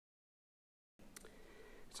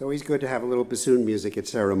It's always good to have a little bassoon music at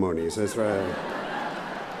ceremonies. That's right.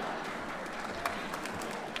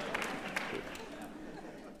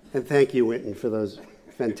 And thank you, Wynton, for those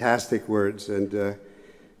fantastic words. And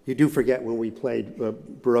you do forget when we played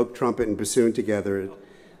Baroque trumpet and bassoon together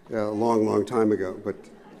a long, long time ago. But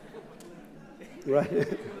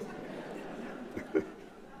right.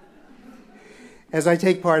 As I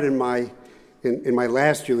take part in my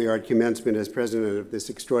last Juilliard commencement as president of this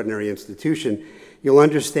extraordinary institution, you'll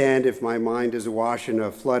understand if my mind is awash in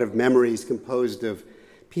a flood of memories composed of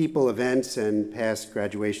people, events, and past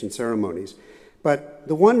graduation ceremonies. But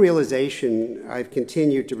the one realization I've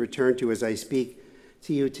continued to return to as I speak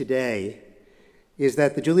to you today is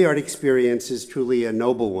that the Juilliard experience is truly a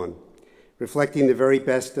noble one, reflecting the very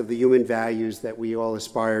best of the human values that we all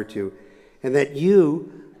aspire to, and that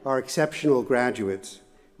you, our exceptional graduates,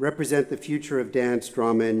 represent the future of dance,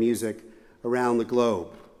 drama, and music around the globe.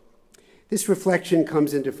 This reflection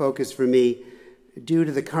comes into focus for me due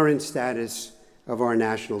to the current status of our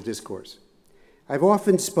national discourse. I've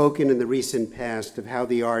often spoken in the recent past of how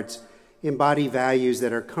the arts embody values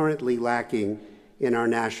that are currently lacking in our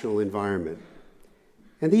national environment.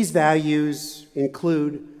 And these values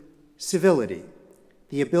include civility,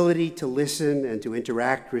 the ability to listen and to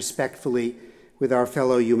interact respectfully with our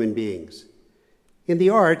fellow human beings. In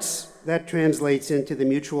the arts, that translates into the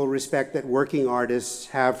mutual respect that working artists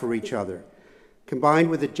have for each other, combined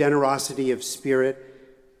with a generosity of spirit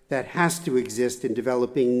that has to exist in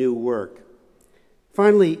developing new work.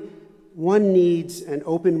 Finally, one needs an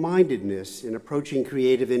open-mindedness in approaching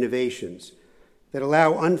creative innovations that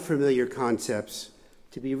allow unfamiliar concepts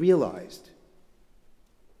to be realized.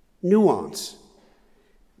 Nuance,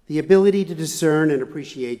 the ability to discern and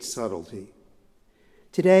appreciate subtlety.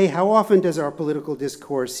 Today, how often does our political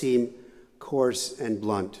discourse seem coarse and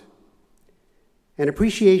blunt? An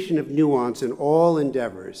appreciation of nuance in all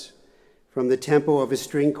endeavors, from the tempo of a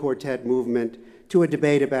string quartet movement to a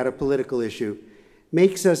debate about a political issue,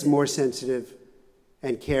 makes us more sensitive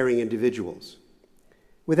and caring individuals.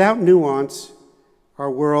 Without nuance,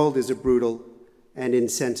 our world is a brutal and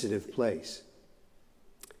insensitive place.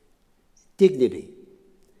 Dignity,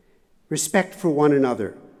 respect for one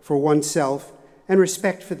another, for oneself, and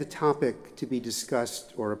respect for the topic to be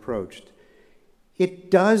discussed or approached.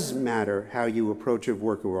 It does matter how you approach a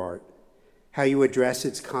work of art, how you address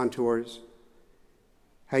its contours,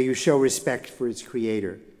 how you show respect for its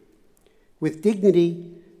creator. With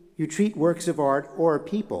dignity, you treat works of art or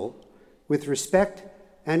people with respect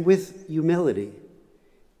and with humility.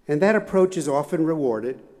 And that approach is often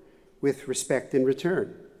rewarded with respect in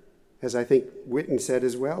return, as I think Wynton said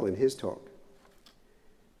as well in his talk.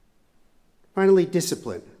 Finally,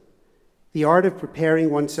 discipline, the art of preparing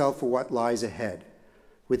oneself for what lies ahead,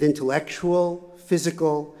 with intellectual,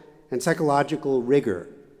 physical, and psychological rigor.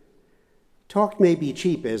 Talk may be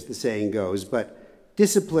cheap, as the saying goes, but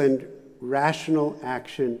disciplined, rational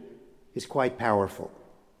action is quite powerful.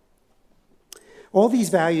 All these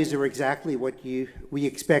values are exactly what we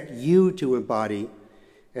expect you to embody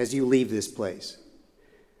as you leave this place.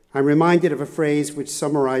 I'm reminded of a phrase which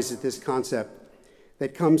summarizes this concept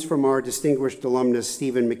that comes from our distinguished alumnus,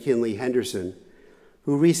 Stephen McKinley Henderson,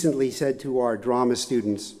 who recently said to our drama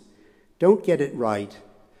students, "Don't get it right,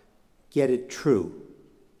 get it true."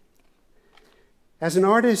 As an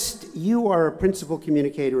artist, you are a principal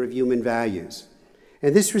communicator of human values,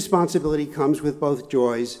 and this responsibility comes with both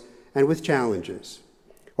joys and with challenges.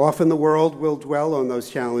 Often the world will dwell on those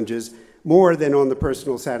challenges more than on the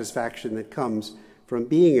personal satisfaction that comes from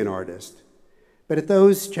being an artist. But at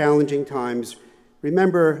those challenging times,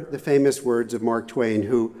 remember the famous words of Mark Twain,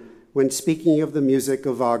 who, when speaking of the music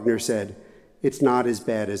of Wagner, said, "It's not as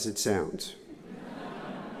bad as it sounds."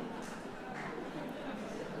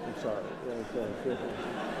 I'm sorry.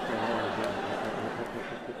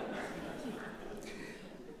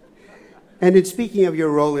 And in speaking of your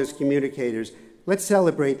role as communicators, let's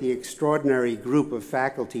celebrate the extraordinary group of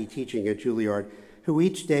faculty teaching at Juilliard who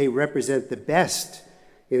each day represent the best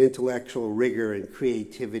in intellectual rigor and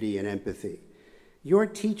creativity and empathy. Your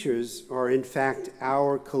teachers are, in fact,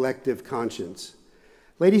 our collective conscience.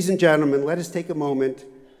 Ladies and gentlemen, let us take a moment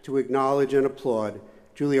to acknowledge and applaud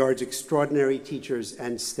Juilliard's extraordinary teachers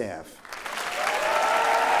and staff.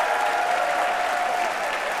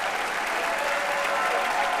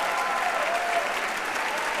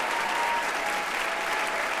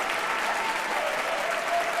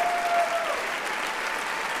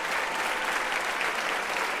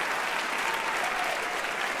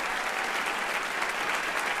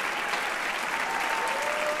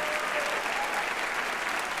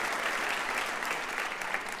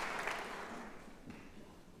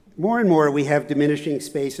 More and more, we have diminishing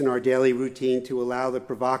space in our daily routine to allow the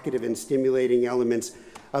provocative and stimulating elements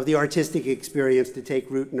of the artistic experience to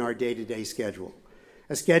take root in our day-to-day schedule,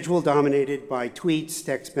 a schedule dominated by tweets,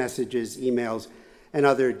 text messages, emails, and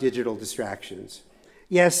other digital distractions.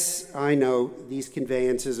 Yes, I know these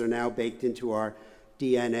conveyances are now baked into our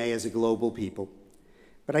DNA as a global people,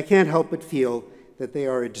 but I can't help but feel that they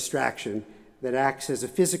are a distraction that acts as a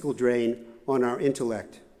physical drain on our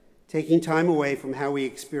intellect, taking time away from how we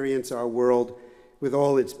experience our world with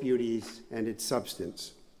all its beauties and its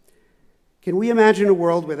substance. Can we imagine a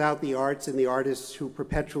world without the arts and the artists who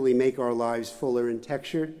perpetually make our lives fuller and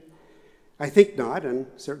textured? I think not, and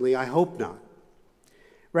certainly I hope not.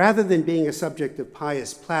 Rather than being a subject of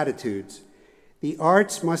pious platitudes, the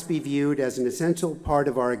arts must be viewed as an essential part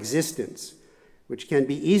of our existence, which can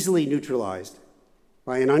be easily neutralized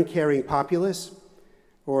by an uncaring populace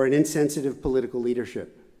or an insensitive political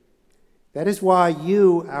leadership. That is why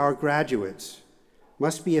you, our graduates,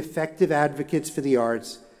 must be effective advocates for the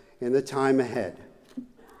arts in the time ahead.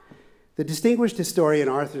 The distinguished historian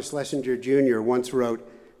Arthur Schlesinger Jr. once wrote,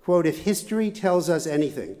 quote, "If history tells us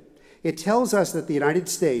anything, it tells us that the United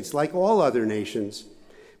States, like all other nations,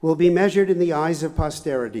 will be measured in the eyes of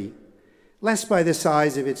posterity, less by the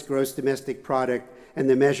size of its gross domestic product and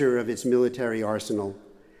the measure of its military arsenal,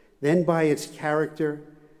 than by its character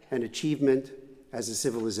and achievement as a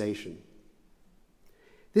civilization."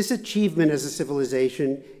 This achievement as a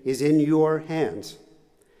civilization is in your hands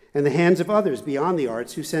and the hands of others beyond the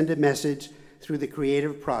arts who send a message through the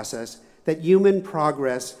creative process that human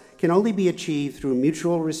progress can only be achieved through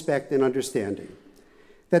mutual respect and understanding,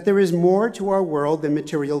 that there is more to our world than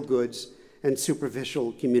material goods and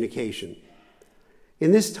superficial communication.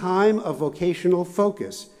 In this time of vocational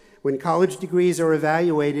focus, when college degrees are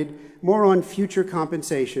evaluated more on future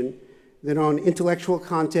compensation than on intellectual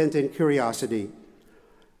content and curiosity,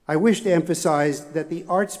 I wish to emphasize that the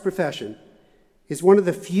arts profession is one of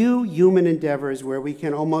the few human endeavors where we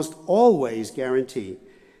can almost always guarantee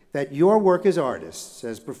that your work as artists,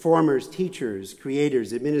 as performers, teachers,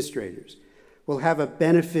 creators, administrators, will have a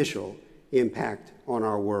beneficial impact on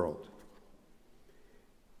our world.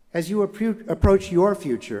 As you approach your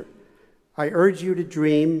future, I urge you to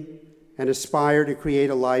dream and aspire to create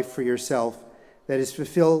a life for yourself that is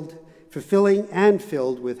fulfilling and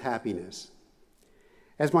filled with happiness.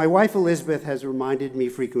 As my wife Elizabeth has reminded me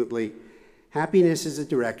frequently, happiness is a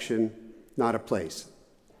direction, not a place.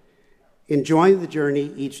 Enjoy the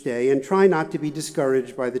journey each day and try not to be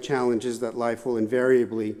discouraged by the challenges that life will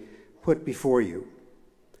invariably put before you.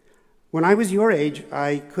 When I was your age,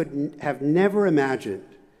 I could have never imagined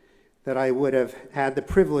that I would have had the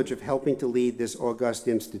privilege of helping to lead this august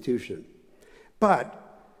institution. But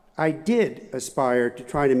I did aspire to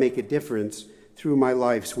try to make a difference through my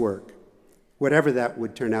life's work, whatever that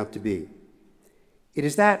would turn out to be. It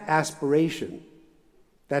is that aspiration,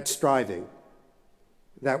 that striving,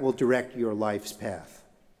 that will direct your life's path.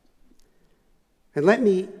 And let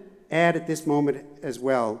me add at this moment as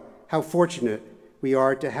well how fortunate we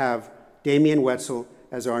are to have Damien Wetzel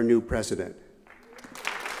as our new president.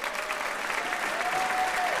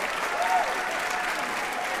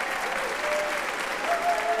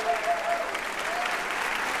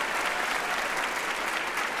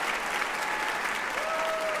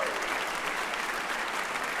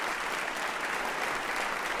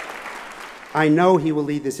 I know he will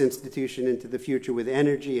lead this institution into the future with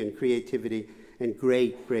energy and creativity and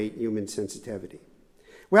great, great human sensitivity.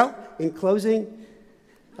 Well, in closing,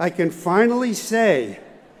 I can finally say,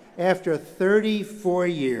 after 34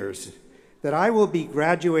 years, that I will be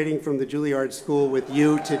graduating from the Juilliard School with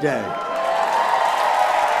you today.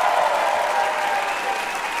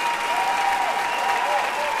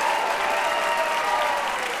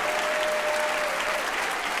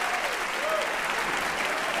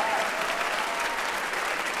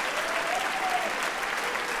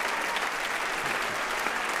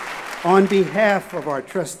 On behalf of our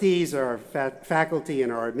trustees, our faculty,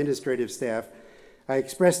 and our administrative staff, I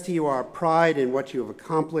express to you our pride in what you have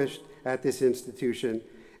accomplished at this institution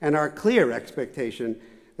and our clear expectation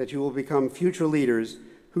that you will become future leaders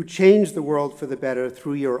who change the world for the better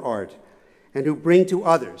through your art and who bring to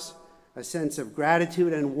others a sense of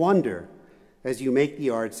gratitude and wonder as you make the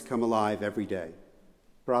arts come alive every day.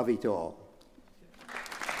 Bravi to all.